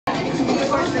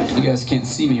You guys can't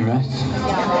see me, right?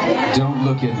 Don't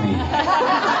look at me.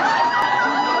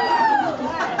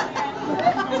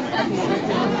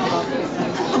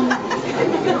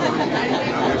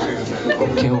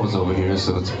 Kale's over here,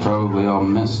 so it's probably all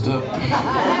messed up.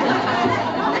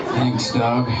 Thanks,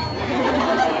 dog.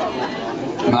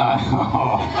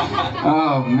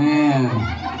 Oh man,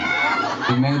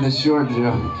 he made the short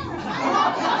joke.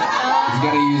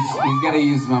 He's gotta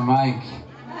use my mic.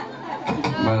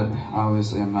 But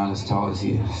obviously I'm not as tall as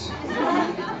he is.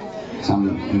 Because I'm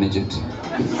a midget.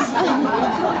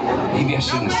 Maybe I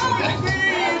shouldn't have said that.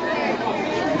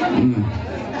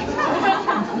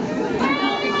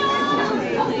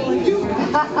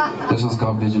 This one's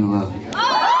called Vision of Love.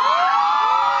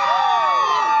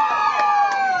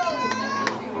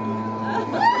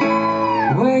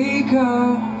 Wake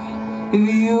up if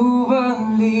you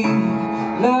believe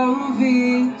love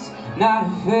is not a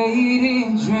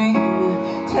fading dream.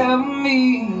 Tell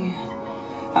me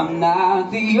I'm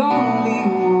not the only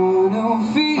one who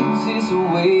feels this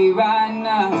way right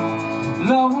now.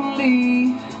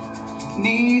 Lonely,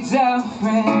 needs a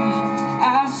friend.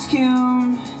 Ask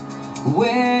him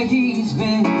where he's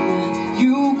been.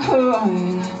 You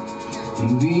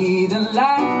could be the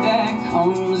light that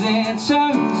comes and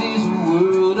turns his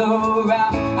world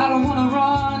around. I don't wanna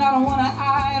run, I don't wanna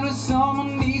hide, but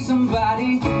someone needs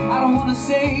somebody. I don't wanna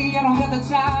say I don't got the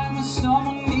time, but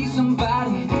someone needs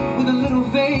somebody with a little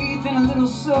faith and a little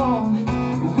soul.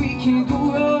 We can't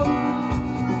go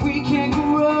wrong, we can't go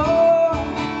wrong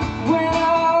when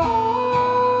our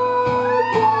heart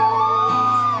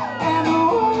breaks and the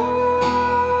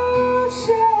world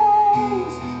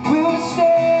shakes. We'll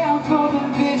stand for the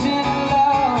vision of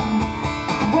love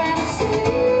when the sea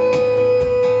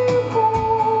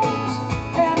falls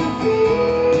and the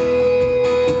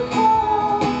fear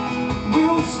falls.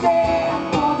 We'll stand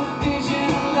for the vision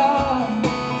of love.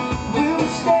 We'll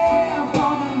stand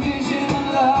for the vision of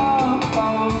love.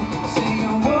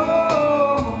 Singing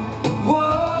whoa,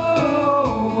 whoa,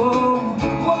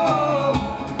 whoa, whoa,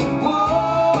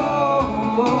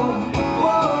 whoa,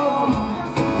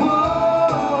 whoa,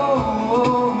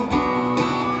 whoa.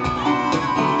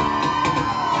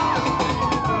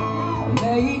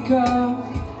 Make up,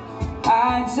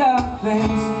 hides her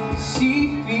face. She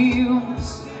feels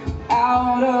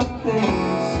out of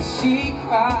place. She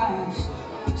cries.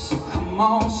 So come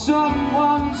on,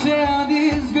 someone tell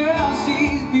this girl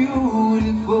she's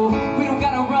beautiful. We don't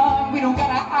gotta run, we don't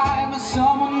gotta hide, but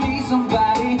someone needs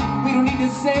somebody. We don't need to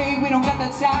say we don't got the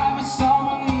time, but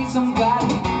someone needs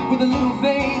somebody with a little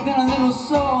faith and a little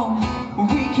soul.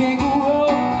 We can't go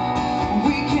wrong,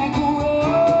 we can't go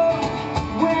wrong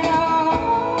when our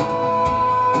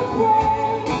heart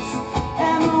breaks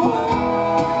and the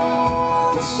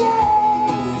world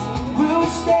shakes. We'll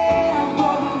stand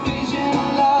for the vision of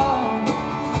love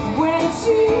when the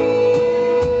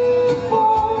sea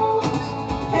falls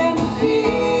and the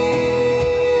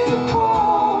fear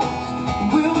calls.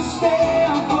 We'll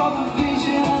stand for the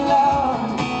vision of love.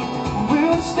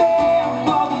 We'll stand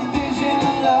for the vision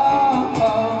of love.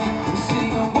 We're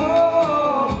singing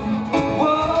whoa,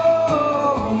 whoa,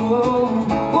 whoa,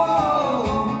 whoa,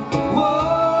 whoa,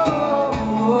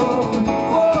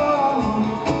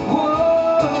 whoa, whoa.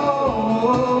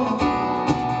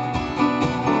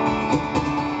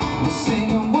 We're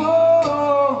singing whoa,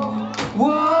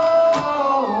 whoa,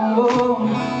 whoa,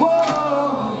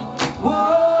 whoa,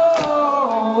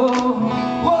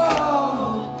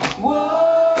 whoa,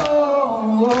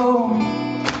 whoa.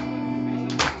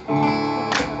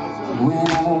 When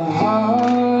our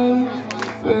heart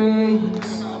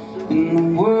breaks and the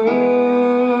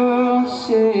world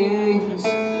shakes,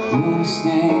 we'll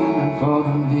stand for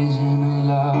the vision of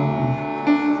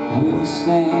love. We'll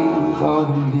stand for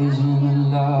the vision of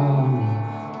love.